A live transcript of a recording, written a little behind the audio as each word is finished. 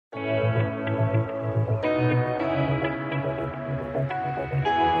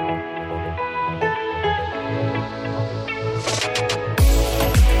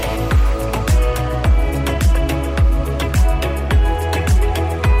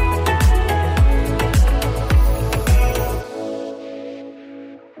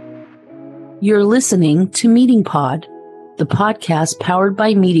You're listening to Meeting Pod, the podcast powered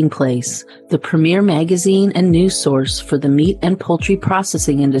by Meeting Place, the premier magazine and news source for the meat and poultry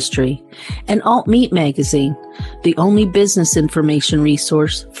processing industry, and Alt Meat Magazine, the only business information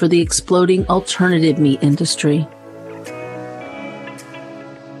resource for the exploding alternative meat industry.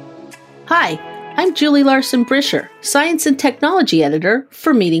 Hi, I'm Julie Larson Brisher, Science and Technology Editor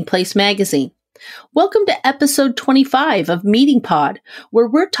for Meeting Place Magazine. Welcome to episode 25 of Meeting Pod, where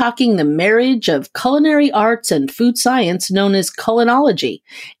we're talking the marriage of culinary arts and food science known as culinology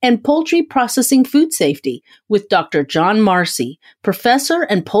and poultry processing food safety with Dr. John Marcy, professor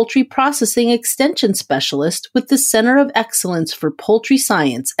and poultry processing extension specialist with the Center of Excellence for Poultry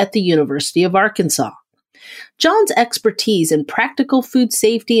Science at the University of Arkansas. John's expertise in practical food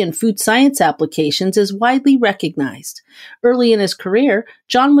safety and food science applications is widely recognized. Early in his career,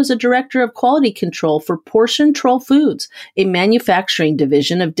 John was a director of quality control for Portion Troll Foods, a manufacturing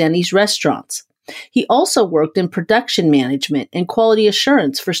division of Denny's restaurants. He also worked in production management and quality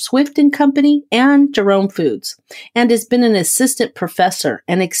assurance for Swift & Company and Jerome Foods, and has been an assistant professor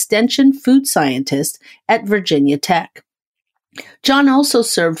and extension food scientist at Virginia Tech. John also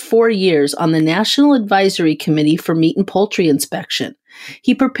served 4 years on the National Advisory Committee for Meat and Poultry Inspection.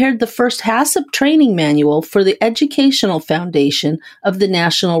 He prepared the first HACCP training manual for the Educational Foundation of the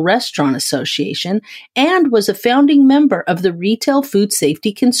National Restaurant Association and was a founding member of the Retail Food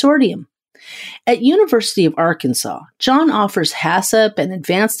Safety Consortium. At University of Arkansas, John offers HACCP and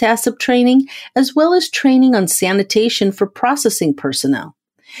advanced HACCP training, as well as training on sanitation for processing personnel.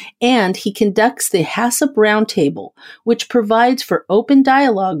 And he conducts the HACCP Roundtable, which provides for open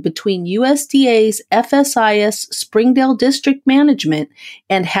dialogue between USDA's FSIS Springdale District Management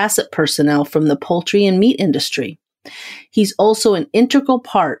and HACCP personnel from the poultry and meat industry. He's also an integral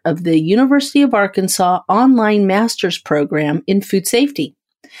part of the University of Arkansas online master's program in food safety.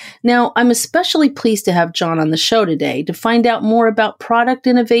 Now, I'm especially pleased to have John on the show today to find out more about product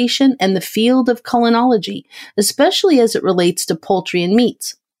innovation and the field of culinology, especially as it relates to poultry and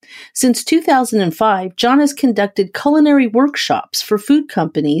meats. Since 2005, John has conducted culinary workshops for food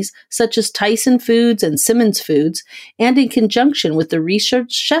companies such as Tyson Foods and Simmons Foods, and in conjunction with the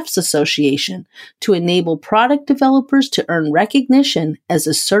Research Chefs Association to enable product developers to earn recognition as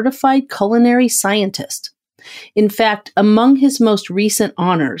a certified culinary scientist. In fact, among his most recent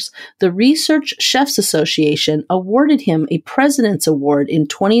honors, the Research Chefs Association awarded him a President's Award in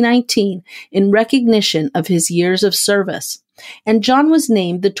 2019 in recognition of his years of service. And John was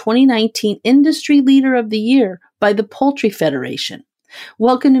named the 2019 Industry Leader of the Year by the Poultry Federation.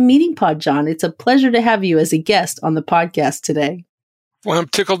 Welcome to Meeting Pod, John. It's a pleasure to have you as a guest on the podcast today. Well, I'm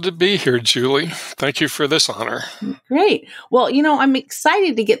tickled to be here, Julie. Thank you for this honor. Great. Well, I'm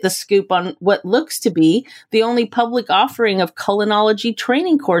excited to get the scoop on what looks to be the only public offering of culinology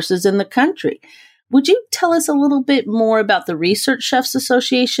training courses in the country. Would you tell us a little bit more about the Research Chefs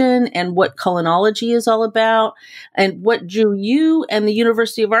Association and what culinology is all about, and what drew you and the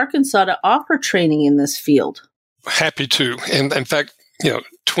University of Arkansas to offer training in this field? Happy to. And in fact,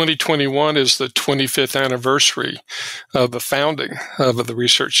 2021 is the 25th anniversary of the founding of the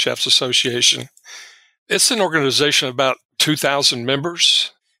Research Chefs Association. It's an organization of about 2,000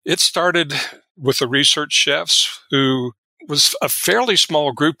 members. It started with the research chefs, who was a fairly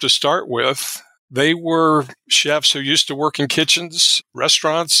small group to start with. They were chefs who used to work in kitchens,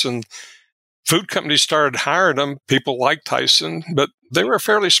 restaurants, and food companies started hiring them, people like Tyson, but they were a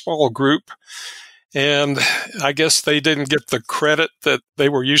fairly small group. And I guess they didn't get the credit that they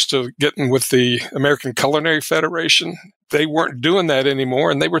were used to getting with the American Culinary Federation. They weren't doing that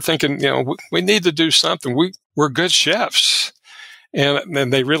anymore. And they were thinking, we need to do something. We're good chefs.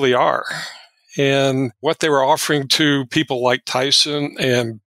 And they really are. And what they were offering to people like Tyson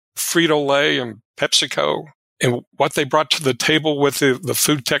and Frito-Lay and PepsiCo, and what they brought to the table with the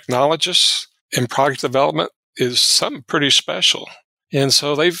food technologists and product development is something pretty special. And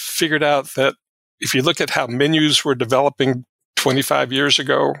so they've figured out that if you look at how menus were developing 25 years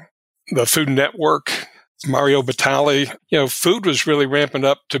ago, the Food Network, Mario Batali, food was really ramping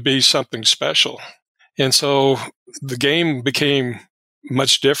up to be something special. And so the game became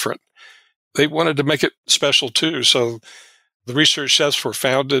much different. They wanted to make it special too. So the research chefs were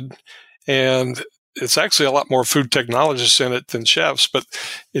founded, and it's actually a lot more food technologists in it than chefs, but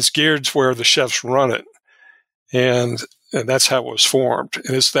it's geared to where the chefs run it. And that's how it was formed.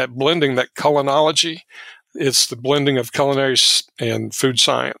 And it's that blending, that culinology. It's the blending of culinary and food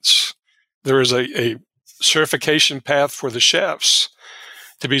science. There is a certification path for the chefs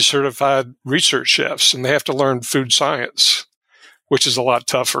to be certified research chefs, and they have to learn food science, which is a lot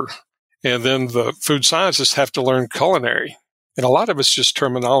tougher. And then the food scientists have to learn culinary, And a lot of it's just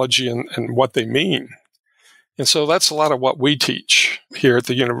terminology and what they mean. And so that's a lot of what we teach here at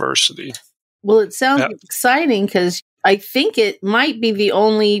the university. Well, it sounds exciting because I think it might be the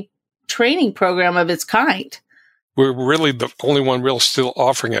only training program of its kind. We're really the only one really still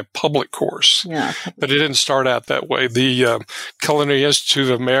offering a public course. Yeah. But it didn't start out that way. The Culinary Institute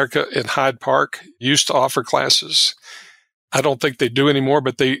of America in Hyde Park used to offer classes. I don't think they do anymore,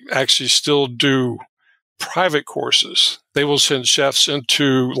 but they actually still do private courses. They will send chefs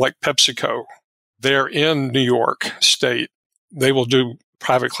into like PepsiCo. They're in New York State. They will do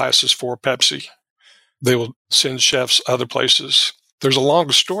private classes for Pepsi. They will send chefs other places. There's a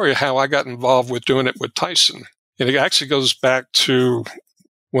long story of how I got involved with doing it with Tyson. And it actually goes back to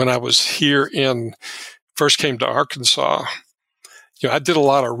when I was here first came to Arkansas. I did a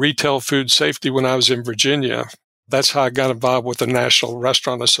lot of retail food safety when I was in Virginia. That's how I got involved with the National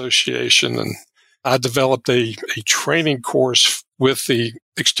Restaurant Association. And I developed a training course with the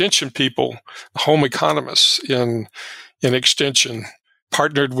extension people, home economists in extension,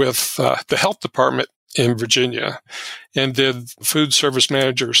 partnered with the health department in Virginia and did food service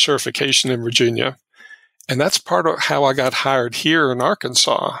manager certification in Virginia. And that's part of how I got hired here in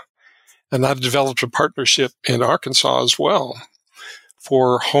Arkansas. And I developed a partnership in Arkansas as well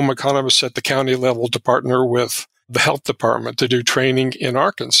for home economists at the county level to partner with the health department to do training in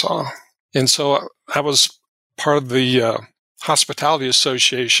Arkansas. And so I was part of the Hospitality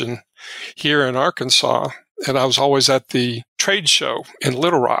Association here in Arkansas. And I was always at the trade show in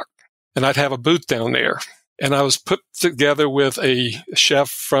Little Rock. And I'd have a booth down there. And I was put together with a chef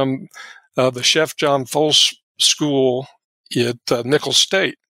from the Chef John Foles School at Nicholls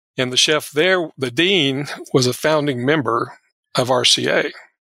State. And the chef there, the dean, was a founding member of RCA.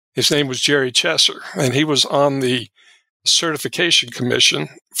 His name was Jerry Chesser, and he was on the certification commission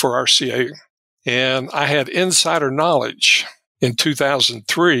for RCA. And I had insider knowledge in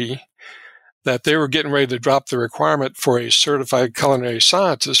 2003 that they were getting ready to drop the requirement for a certified culinary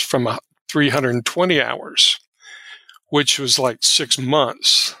scientist from 320 hours, which was like 6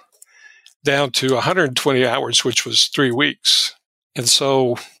 months, down to 120 hours, which was 3 weeks. And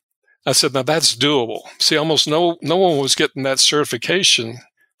so I said, now that's doable. See, almost no one was getting that certification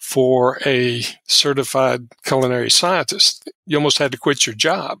for a certified culinary scientist. You almost had to quit your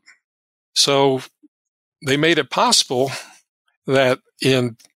job. So they made it possible that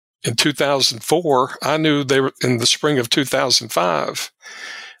in 2004, I knew they were in the spring of 2005,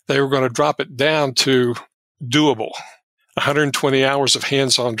 they were going to drop it down to doable, 120 hours of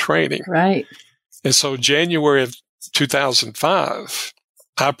hands-on training. Right. And so January of 2005,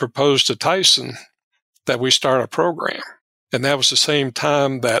 I proposed to Tyson that we start a program. And that was the same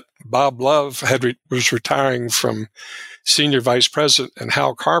time that Bob Love was retiring from senior vice president, and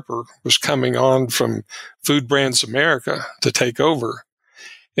Hal Carper was coming on from Food Brands America to take over.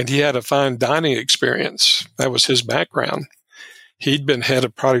 And he had a fine dining experience. That was his background. He'd been head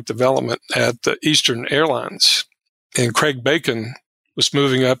of product development at Eastern Airlines. And Craig Bacon was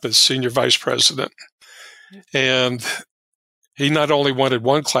moving up as senior vice president. And he not only wanted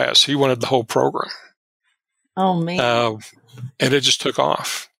one class, he wanted the whole program. Oh, man. And it just took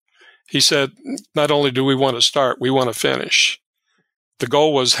off. He said, not only do we want to start, we want to finish. The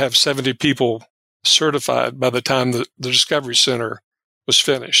goal was have 70 people certified by the time the Discovery Center was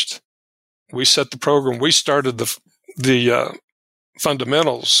finished. We set the program. We started the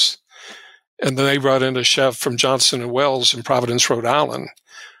fundamentals, and then they brought in a chef from Johnson & Wales in Providence, Rhode Island,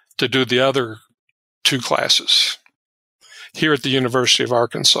 to do the other 2 classes here at the University of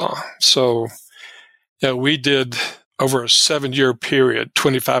Arkansas. So we did, over a 7-year period,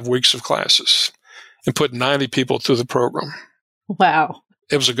 25 weeks of classes and put 90 people through the program. Wow.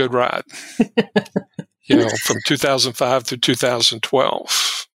 It was a good ride, from 2005 through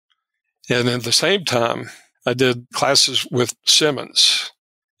 2012. And at the same time, I did classes with Simmons.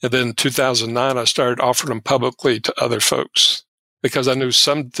 And then in 2009, I started offering them publicly to other folks because I knew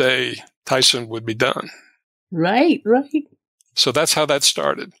someday Tyson would be done. Right. So that's how that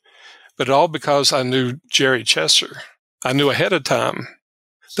started. But all because I knew Jerry Chesser. I knew ahead of time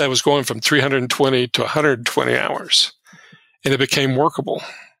that was going from 320 to 120 hours, and it became workable.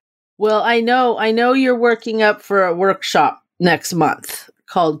 Well, I know you're working up for a workshop next month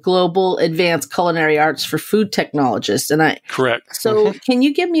called Global Advanced Culinary Arts for Food Technologists. Correct. So Can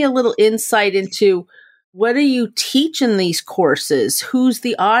you give me a little insight into what do you teach in these courses? Who's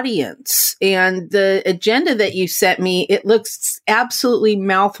the audience? And the agenda that you sent me, it looks absolutely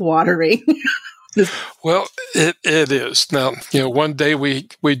mouthwatering. Well, it is. Now, one day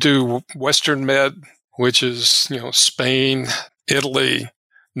we do Western Med, which is, Spain, Italy,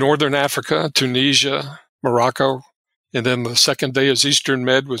 Northern Africa, Tunisia, Morocco. And then the second day is Eastern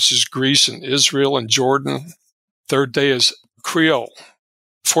Med, which is Greece and Israel and Jordan. Third day is Creole.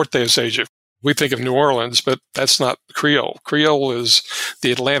 Fourth day is Asia. We think of New Orleans, but that's not Creole. Creole is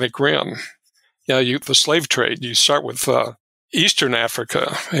the Atlantic Rim. The slave trade, you start with Eastern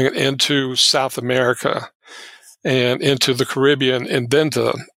Africa and into South America and into the Caribbean and then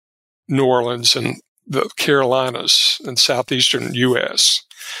to New Orleans and the Carolinas and southeastern U.S.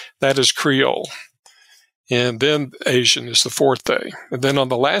 That is Creole. And then Asian is the fourth day. And then on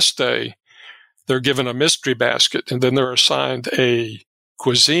the last day, they're given a mystery basket, and then they're assigned a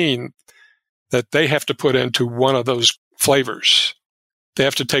cuisine that they have to put into one of those flavors. They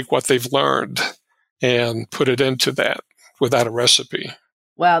have to take what they've learned and put it into that without a recipe.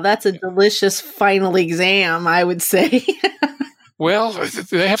 Wow, that's a delicious final exam, I would say. Well,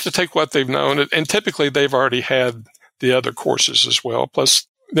 they have to take what they've known, and typically they've already had the other courses as well. Plus,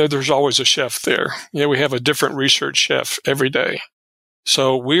 there's always a chef there. We have a different research chef every day.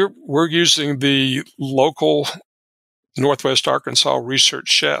 So we're using the local Northwest Arkansas research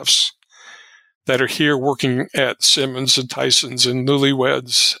chefs that are here working at Simmons and Tyson's and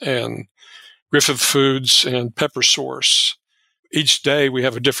Newlyweds and Griffith Foods and Pepper Source. Each day we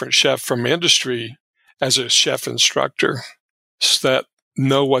have a different chef from industry as a chef instructor that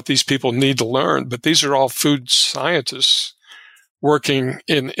know what these people need to learn. But these are all food scientists working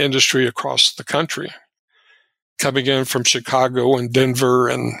in industry across the country, coming in from Chicago and Denver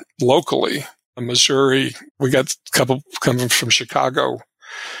and locally. In Missouri, we got a couple coming from Chicago,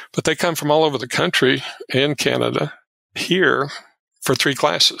 but they come from all over the country and Canada here for 3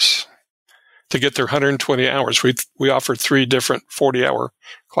 classes to get their 120 hours. We offer 3 different 40-hour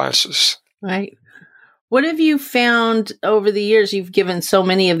classes. Right. What have you found over the years? You've given so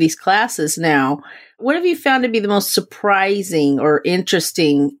many of these classes now. What have you found to be the most surprising or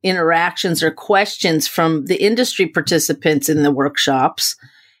interesting interactions or questions from the industry participants in the workshops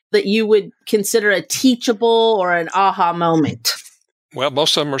that you would consider a teachable or an aha moment? Well,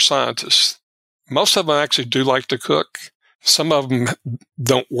 most of them are scientists. Most of them actually do like to cook. Some of them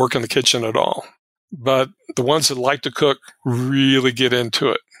don't work in the kitchen at all. But the ones that like to cook really get into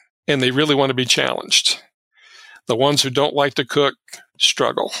it, and they really want to be challenged. The ones who don't like to cook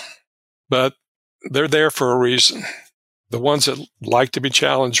struggle, but they're there for a reason. The ones that like to be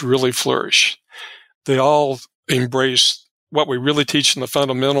challenged really flourish. They all embrace what we really teach in the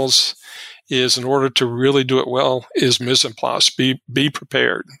fundamentals is, in order to really do it well, is mise en place. Be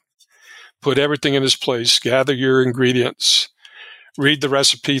prepared. Put everything in its place. Gather your ingredients. Read the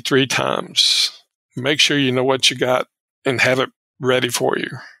recipe 3 times. Make sure you know what you got and have it ready for you.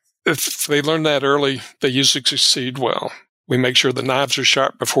 If they learn that early, they usually succeed well. We make sure the knives are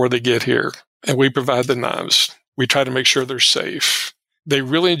sharp before they get here, and we provide the knives. We try to make sure they're safe. They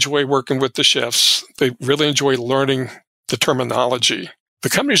really enjoy working with the chefs. They really enjoy learning the terminology. The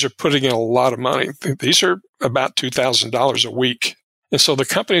companies are putting in a lot of money. These are about $2,000 a week. And so the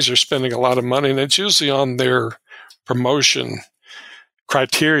companies are spending a lot of money, and it's usually on their promotion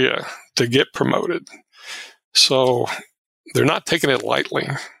criteria to get promoted. So they're not taking it lightly.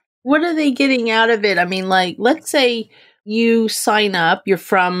 What are they getting out of it? I mean, like, let's say you sign up, you're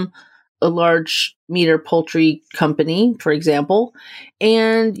from a large meat or poultry company, for example,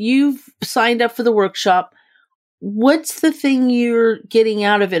 and you've signed up for the workshop. What's the thing you're getting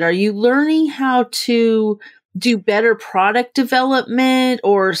out of it? Are you learning how to do better product development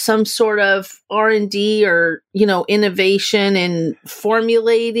or some sort of R&D or, innovation in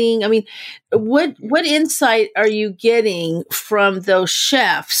formulating? I mean, what insight are you getting from those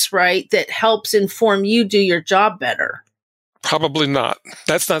chefs, right, that helps inform you do your job better? Probably not.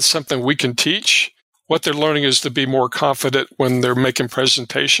 That's not something we can teach. What they're learning is to be more confident when they're making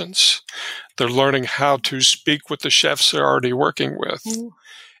presentations. They're learning how to speak with the chefs they're already working with. Ooh.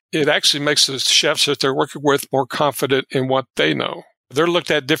 It actually makes the chefs that they're working with more confident in what they know. They're looked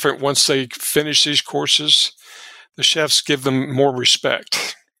at different once they finish these courses. The chefs give them more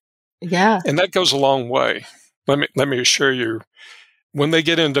respect. Yeah. And that goes a long way. Let me assure you, when they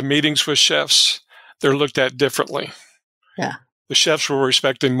get into meetings with chefs, they're looked at differently. Yeah. The chefs will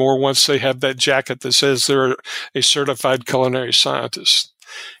respect them more once they have that jacket that says they're a certified culinary scientist,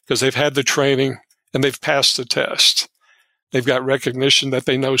 because they've had the training and they've passed the test. They've got recognition that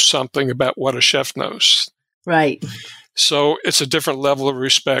they know something about what a chef knows. Right. So it's a different level of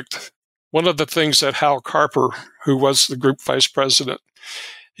respect. One of the things that Hal Carper, who was the group vice president,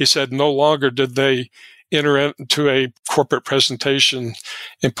 he said no longer did they enter into a corporate presentation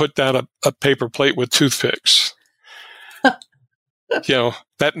and put down a paper plate with toothpicks.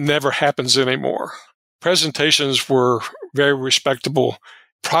 That never happens anymore. Presentations were very respectable.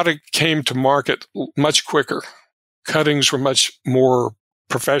 Product came to market much quicker. cuttings were much more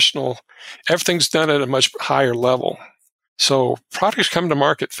professional. Everything's done at a much higher level. So products come to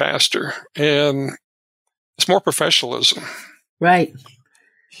market faster, and it's more professionalism. Right.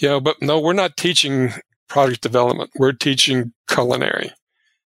 But no, we're not teaching product development. We're teaching culinary.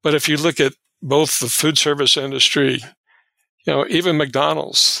 But if you look at both the food service industry, even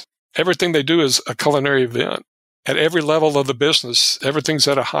McDonald's, everything they do is a culinary event. At every level of the business, everything's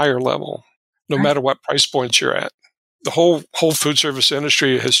at a higher level, no matter what price points you're at. The whole food service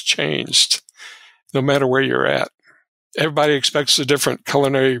industry has changed, no matter where you're at. Everybody expects a different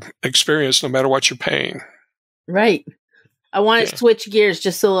culinary experience, no matter what you're paying. Right. I want to switch gears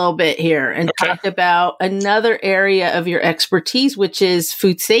just a little bit here and talk about another area of your expertise, which is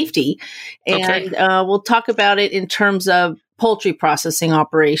food safety. And we'll talk about it in terms of poultry processing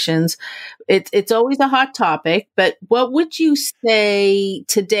operations. It's always a hot topic, but what would you say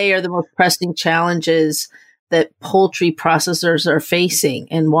today are the most pressing challenges that poultry processors are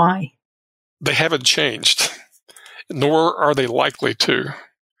facing, and why? They haven't changed, nor are they likely to.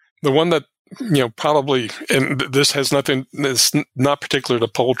 The one that probably, and this has nothing, it's not particular to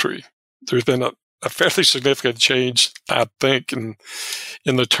poultry. There's been a fairly significant change, I think, in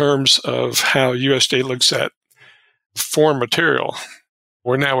the terms of how USDA looks at foreign material.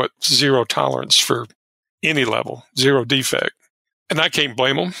 We're now at zero tolerance for any level, zero defect. And I can't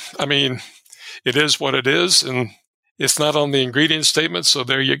blame them. I mean, it is what it is, and it's not on the ingredient statement, so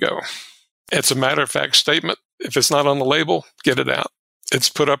there you go. It's a matter-of-fact statement. If it's not on the label, get it out. It's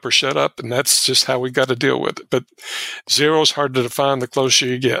put up or shut up, and that's just how we got to deal with it. But zero is hard to define the closer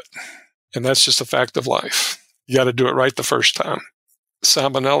you get, and that's just a fact of life. You got to do it right the first time.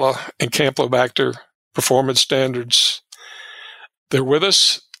 Salmonella and Campylobacter performance standards, they're with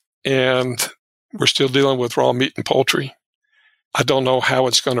us, and we're still dealing with raw meat and poultry. I don't know how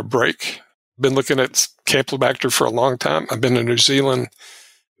it's going to break. I've been looking at Campylobacter for a long time. I've been in New Zealand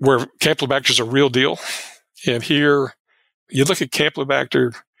where Campylobacter is a real deal, and here, you look at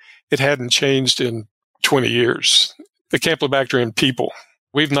Campylobacter, it hadn't changed in 20 years. The Campylobacter in people.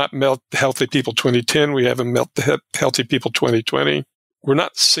 We've not met healthy people 2010. We haven't met the healthy people 2020. We're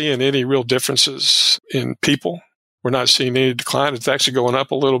not seeing any real differences in people. We're not seeing any decline. It's actually going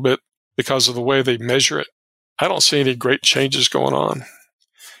up a little bit because of the way they measure it. I don't see any great changes going on.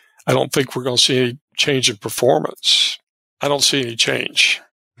 I don't think we're going to see any change in performance. I don't see any change.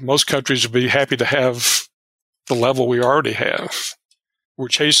 Most countries would be happy to have the level we already have. We're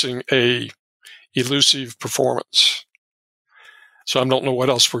chasing a elusive performance. So I don't know what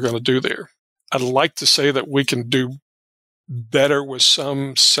else we're going to do there. I'd like to say that we can do better with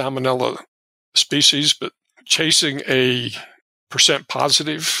some salmonella species, but chasing a percent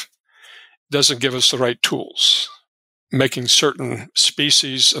positive doesn't give us the right tools. Making certain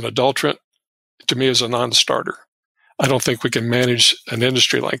species an adulterant, to me, is a non-starter. I don't think we can manage an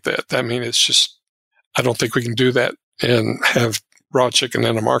industry like that. I mean, it's just, I don't think we can do that and have raw chicken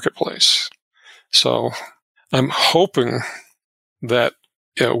in a marketplace. So I'm hoping that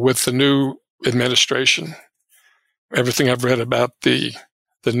with the new administration, everything I've read about the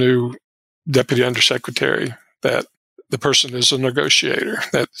new deputy undersecretary, that the person is a negotiator,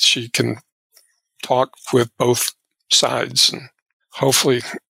 that she can talk with both sides. And hopefully,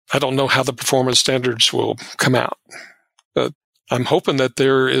 I don't know how the performance standards will come out, but I'm hoping that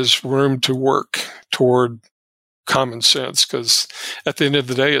there is room to work toward common sense, because at the end of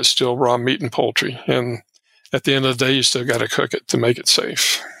the day, it's still raw meat and poultry. And at the end of the day, you still got to cook it to make it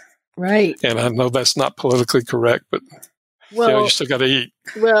safe. Right. And I know that's not politically correct, but you still got to eat.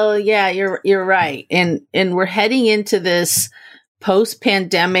 Well, yeah, you're right. And we're heading into this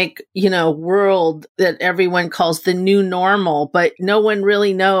post-pandemic, world that everyone calls the new normal, but no one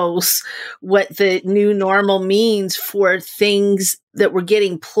really knows what the new normal means for things that we're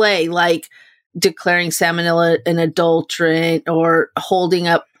getting play, like declaring salmonella an adulterant or holding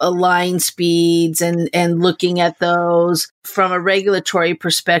up line speeds and looking at those from a regulatory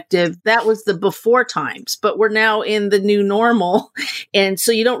perspective. That was the before times, but we're now in the new normal. And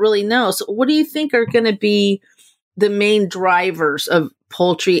so you don't really know. So what do you think are going to be the main drivers of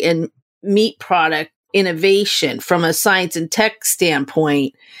poultry and meat product innovation from a science and tech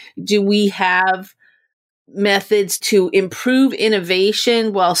standpoint? Do we have methods to improve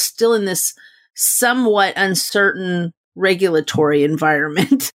innovation while still in this somewhat uncertain regulatory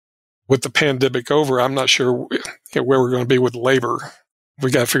environment? With the pandemic over, I'm not sure where we're going to be with labor.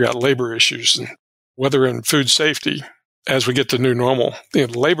 We got to figure out labor issues, and whether in food safety, as we get to new normal,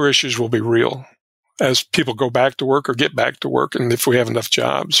 labor issues will be real as people go back to work or get back to work. And if we have enough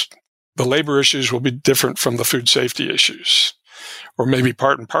jobs, the labor issues will be different from the food safety issues, or maybe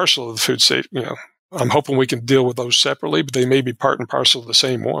part and parcel of the food safety. I'm hoping we can deal with those separately, but they may be part and parcel of the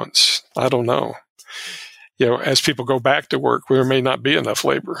same ones. I don't know. As people go back to work, there may not be enough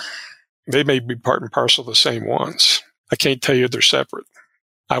labor. They may be part and parcel of the same ones. I can't tell you they're separate.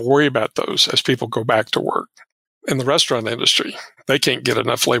 I worry about those as people go back to work. In the restaurant industry, they can't get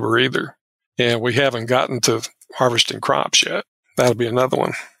enough labor either. And we haven't gotten to harvesting crops yet. That'll be another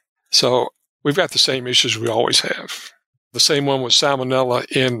one. So we've got the same issues we always have. The same one with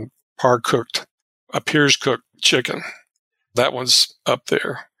salmonella in par-cooked, appears-cooked chicken. That one's up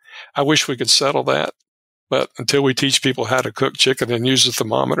there. I wish we could settle that. But until we teach people how to cook chicken and use a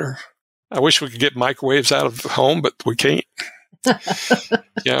thermometer, I wish we could get microwaves out of the home, but we can't.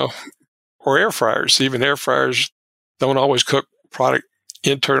 Or air fryers. Even air fryers don't always cook product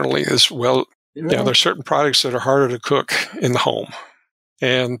internally as well. Really? There's certain products that are harder to cook in the home.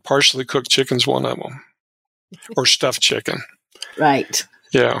 And partially cooked chicken's one of them. Or stuffed chicken. Right.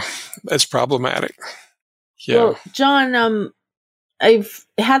 Yeah, that's problematic. Yeah. Well, John, I've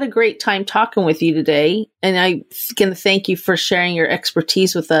had a great time talking with you today, and I can thank you for sharing your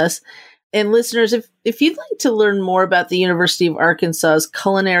expertise with us. And listeners, if you'd like to learn more about the University of Arkansas's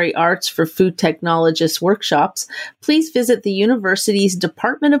Culinary Arts for Food Technologists workshops, please visit the university's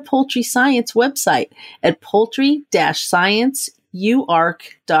Department of Poultry Science website at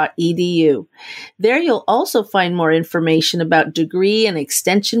poultry-scienceuark.edu. There you'll also find more information about degree and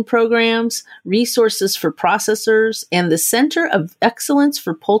extension programs, resources for processors, and the Center of Excellence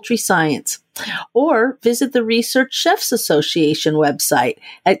for Poultry Science. Or visit the Research Chefs Association website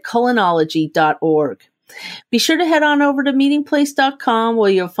at culinology.org. Be sure to head on over to meetingplace.com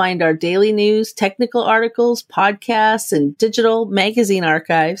where you'll find our daily news, technical articles, podcasts, and digital magazine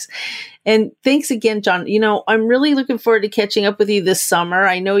archives. And thanks again, John. I'm really looking forward to catching up with you this summer.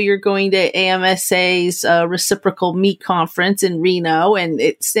 I know you're going to AMSA's Reciprocal Meat Conference in Reno, and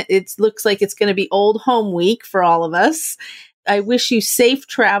it looks like it's going to be Old Home Week for all of us. I wish you safe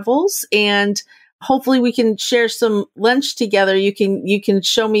travels, and hopefully we can share some lunch together. You can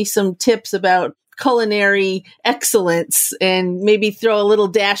show me some tips about culinary excellence and maybe throw a little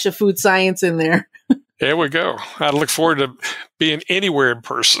dash of food science in there. There we go. I look forward to being anywhere in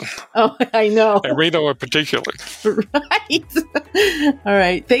person. Oh, I know. And Reno in particular. Right. All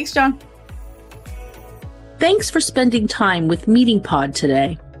right. Thanks, John. Thanks for spending time with Meeting Pod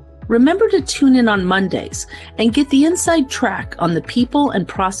today. Remember to tune in on Mondays and get the inside track on the people and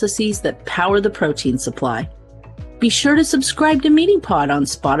processes that power the protein supply. Be sure to subscribe to Meeting Pod on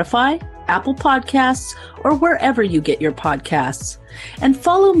Spotify, Apple Podcasts, or wherever you get your podcasts. And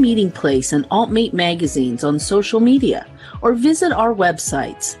follow Meeting Place and AltMate magazines on social media, or visit our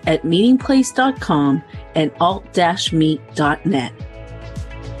websites at meetingplace.com and alt-meet.net.